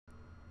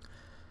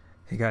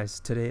Hey guys,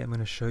 today I'm going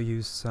to show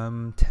you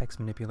some text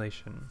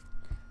manipulation.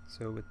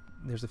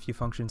 There's a few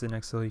functions in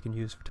Excel you can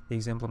use. The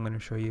example I'm going to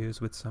show you is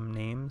with some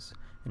names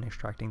and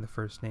extracting the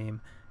first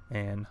name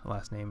and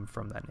last name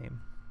from that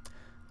name.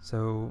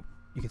 So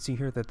you can see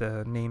here that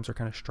the names are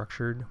kind of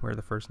structured, where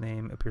the first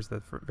name appears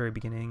at the very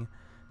beginning,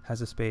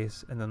 has a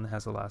space, and then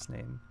has a last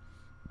name.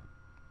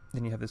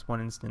 Then you have this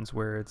one instance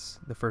where it's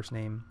the first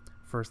name,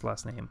 first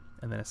last name,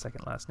 and then a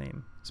second last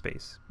name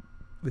space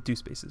with two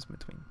spaces in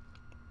between.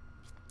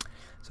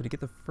 So to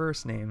get the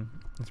first name,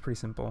 it's pretty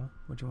simple.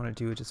 What you want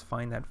to do is just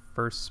find that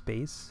first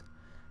space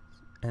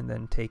and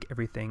then take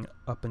everything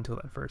up until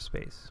that first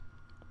space.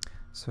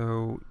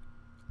 So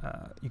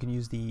you can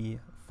use the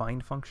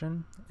find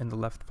function and the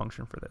left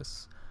function for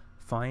this.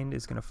 Find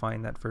is going to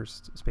find that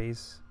first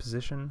space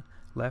position.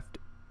 Left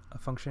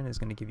function is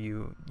going to give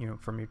you,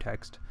 from your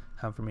text,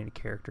 however many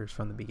characters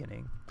from the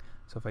beginning.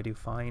 So if I do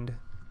find,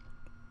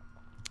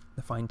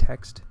 the find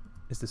text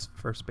is this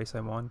first space I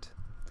want.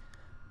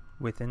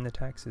 Within the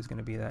text is going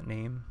to be that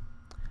name,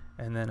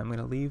 and then I'm going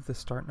to leave the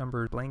start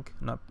number blank,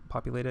 not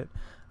populate it,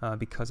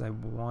 because I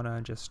want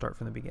to just start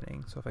from the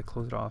beginning. So if I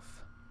close it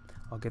off,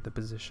 I'll get the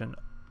position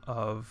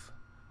of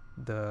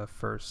the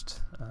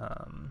first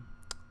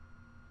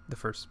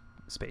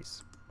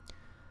space,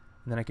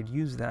 and then I could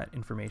use that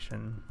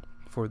information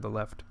for the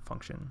left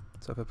function.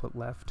 So if I put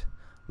left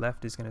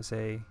is going to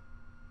say,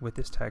 with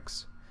this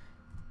text,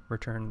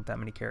 return that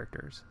many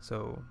characters.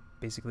 So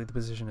basically the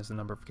position is the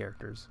number of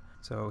characters.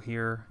 So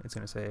here it's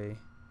going to say,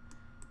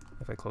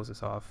 if I close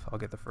this off, I'll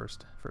get the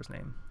first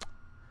name.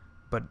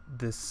 But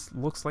this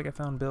looks like I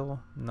found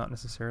Bill, not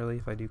necessarily.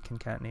 If I do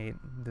concatenate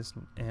this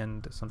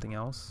and something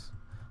else,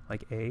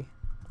 like A,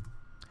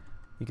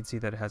 you can see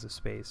that it has a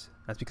space.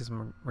 That's because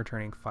I'm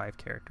returning 5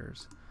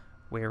 characters.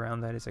 Way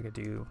around that is I could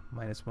do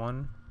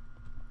 -1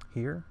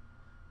 here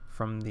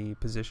from the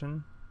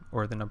position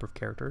or the number of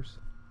characters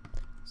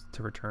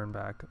to return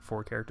back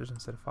 4 characters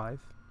instead of 5.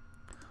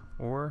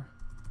 Or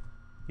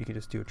you could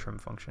just do a trim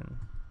function,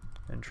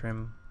 and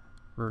trim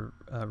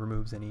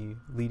removes any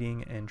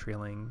leading and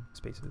trailing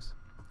spaces,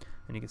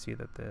 and you can see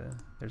that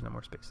there's no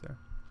more space there.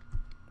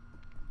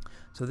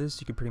 So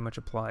this you could pretty much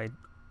apply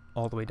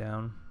all the way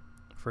down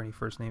for any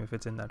first name if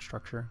it's in that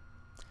structure,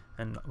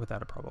 and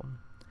without a problem.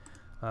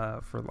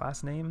 For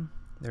last name,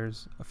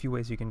 there's a few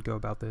ways you can go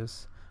about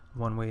this.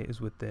 One way is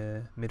with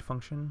the mid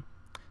function.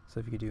 So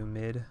if you could do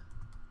mid,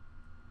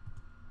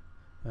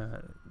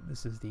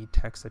 this is the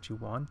text that you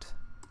want.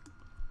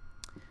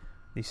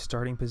 The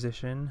starting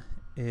position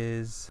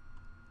is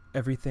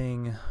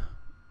everything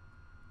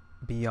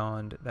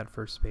beyond that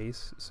first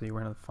space. So you're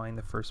going to find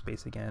the first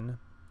space again,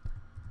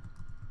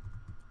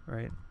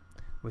 right,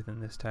 within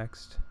this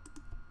text.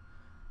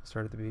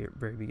 Start at the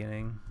very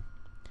beginning.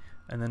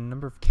 And then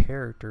number of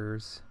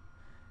characters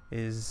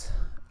is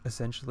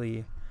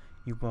essentially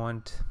you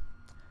want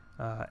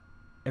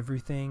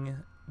everything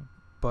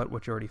but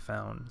what you already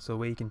found. So the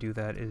way you can do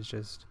that is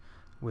just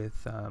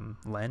with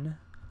LEN.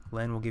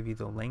 LEN will give you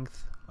the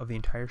length of the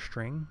entire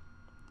string,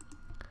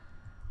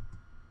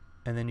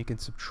 and then you can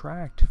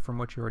subtract from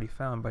what you already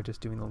found by just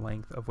doing the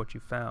length of what you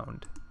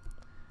found.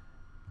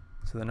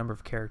 So the number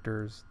of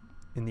characters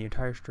in the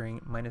entire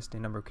string minus the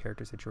number of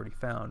characters that you already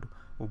found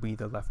will be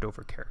the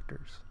leftover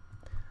characters.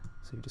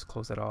 So you just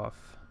close that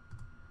off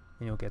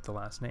and you'll get the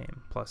last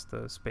name plus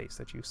the space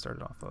that you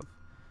started off of.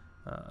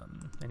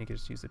 And you can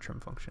just use the trim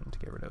function to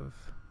get rid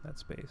of that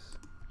space.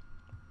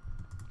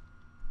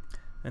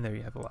 And there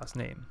you have the last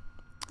name.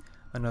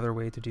 Another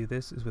way to do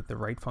this is with the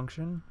right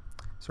function.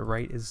 So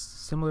right is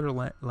similar to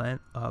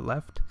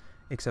left,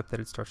 except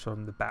that it starts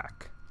from the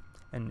back,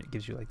 and it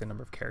gives you like the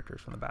number of characters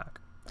from the back.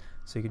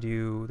 So you could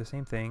do the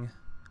same thing,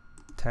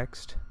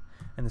 text,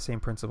 and the same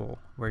principle,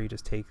 where you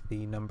just take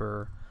the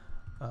number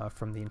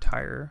from the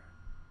entire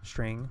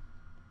string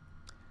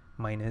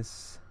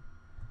minus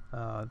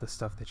the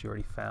stuff that you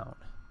already found,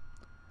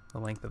 the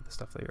length of the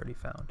stuff that you already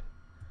found,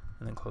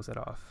 and then close it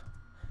off.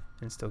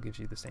 And it still gives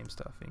you the same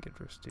stuff. And you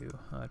can just do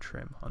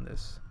trim on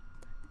this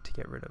to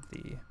get rid of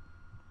the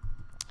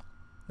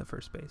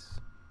first space.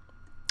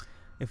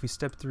 If we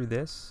step through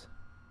this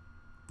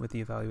with the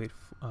evaluate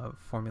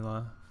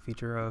formula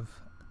feature of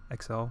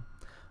Excel,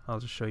 I'll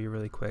just show you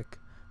really quick.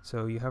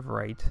 So you have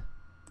right,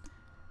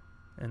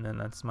 and then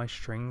that's my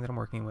string that I'm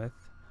working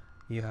with.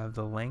 You have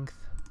the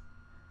length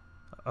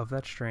of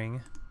that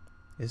string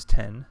is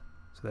 10,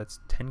 so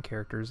that's 10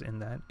 characters in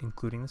that,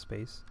 including the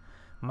space,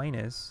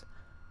 minus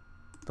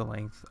the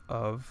length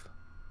of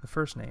the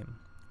first name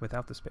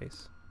without the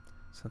space.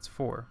 So that's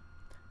 4.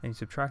 And you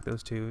subtract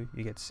those two,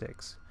 you get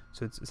 6.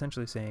 So it's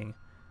essentially saying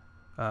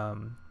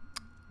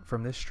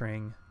from this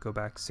string, go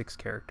back 6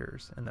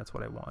 characters, and that's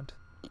what I want.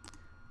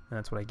 And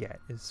that's what I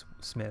get, is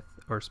Smith,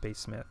 or space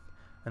Smith.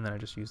 And then I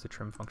just use the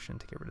trim function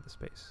to get rid of the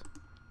space.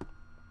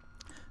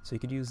 So you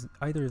could use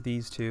either of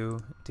these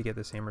two to get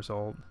the same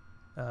result,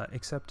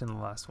 except in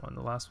the last one.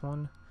 The last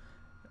one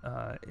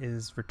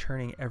is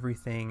returning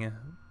everything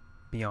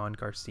beyond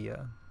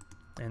Garcia,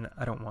 and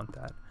I don't want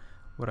that.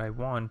 What I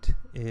want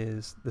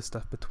is the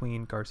stuff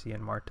between Garcia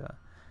and Marta.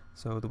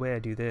 So the way I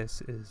do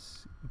this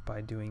is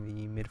by doing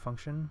the mid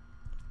function.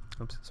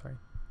 Oops, sorry.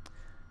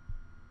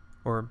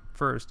 Or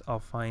first, I'll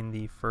find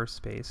the first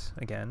space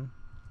again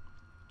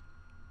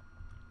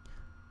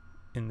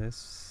in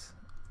this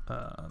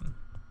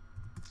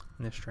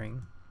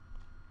string.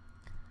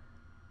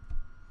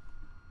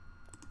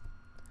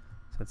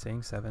 So it's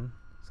saying 7.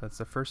 So that's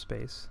the first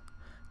space.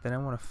 Then I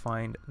want to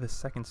find the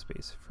second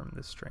space from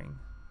this string.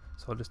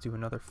 So I'll just do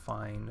another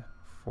find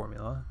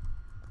formula.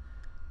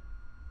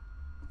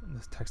 And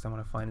this text I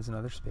want to find is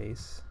another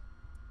space.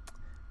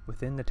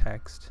 Within the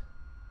text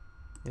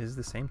is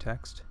the same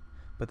text,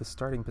 but the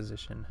starting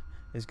position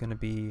is going to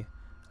be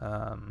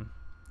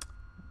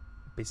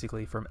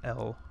basically from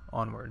L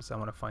onwards. I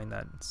want to find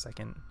that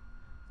second.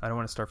 I don't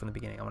want to start from the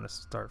beginning. I want to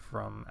start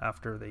from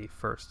after the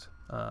first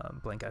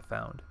blank I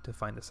found to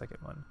find the second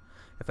one.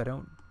 If I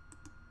don't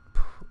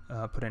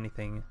put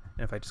anything,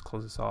 and if I just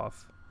close this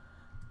off,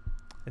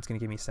 it's going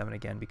to give me 7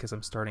 again because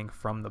I'm starting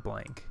from the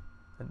blank.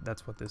 And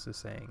that's what this is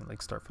saying,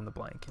 like start from the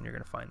blank, and you're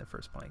going to find the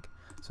first blank.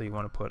 So you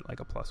want to put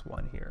like a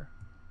 +1 here.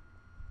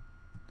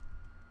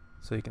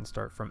 So you can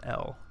start from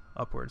L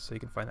upwards, so you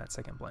can find that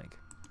second blank.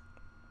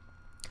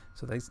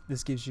 So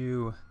this gives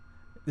you,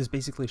 this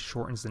basically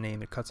shortens the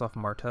name. It cuts off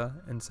Marta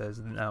and says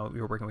now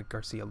you're working with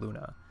Garcia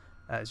Luna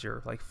as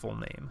your like full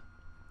name.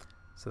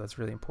 So that's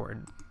really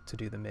important to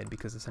do the mid,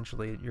 because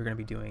essentially you're going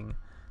to be doing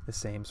the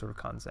same sort of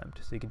concept.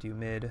 So you can do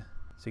mid.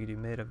 So you can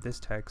do mid of this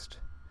text.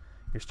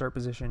 Your start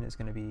position is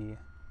going to be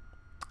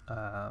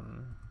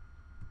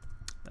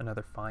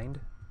another find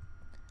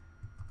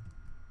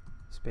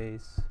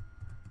space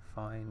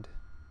find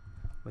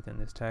within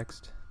this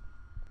text.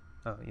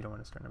 Oh, you don't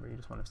want to start number, you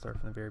just want to start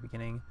from the very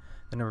beginning.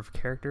 The number of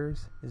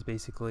characters is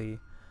basically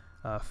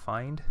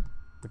find,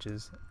 which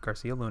is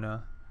Garcia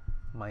Luna,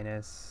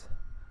 minus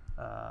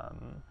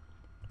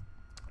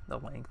the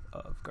length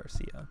of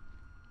Garcia.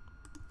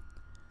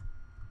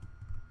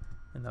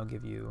 And that'll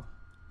give you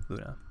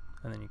Luna.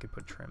 And then you could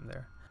put trim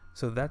there.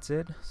 So that's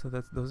it. So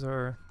those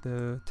are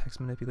the text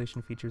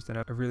manipulation features that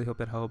I really hope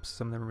that helps.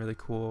 Some of them are really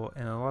cool,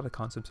 and a lot of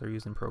concepts are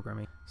used in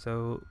programming.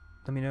 So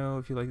let me know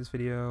if you like this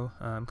video,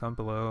 comment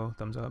below,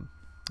 thumbs up,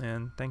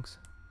 and thanks.